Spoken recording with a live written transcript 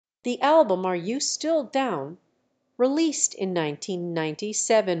The album Are You Still Down, released in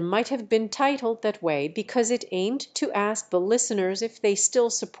 1997, might have been titled that way because it aimed to ask the listeners if they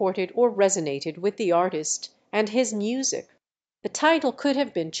still supported or resonated with the artist and his music. The title could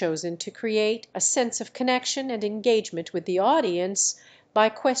have been chosen to create a sense of connection and engagement with the audience by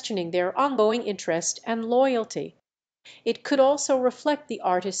questioning their ongoing interest and loyalty. It could also reflect the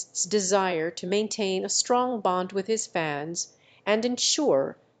artist's desire to maintain a strong bond with his fans and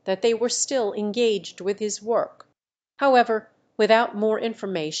ensure that they were still engaged with his work. However, without more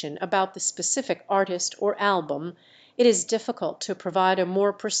information about the specific artist or album, it is difficult to provide a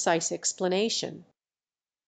more precise explanation.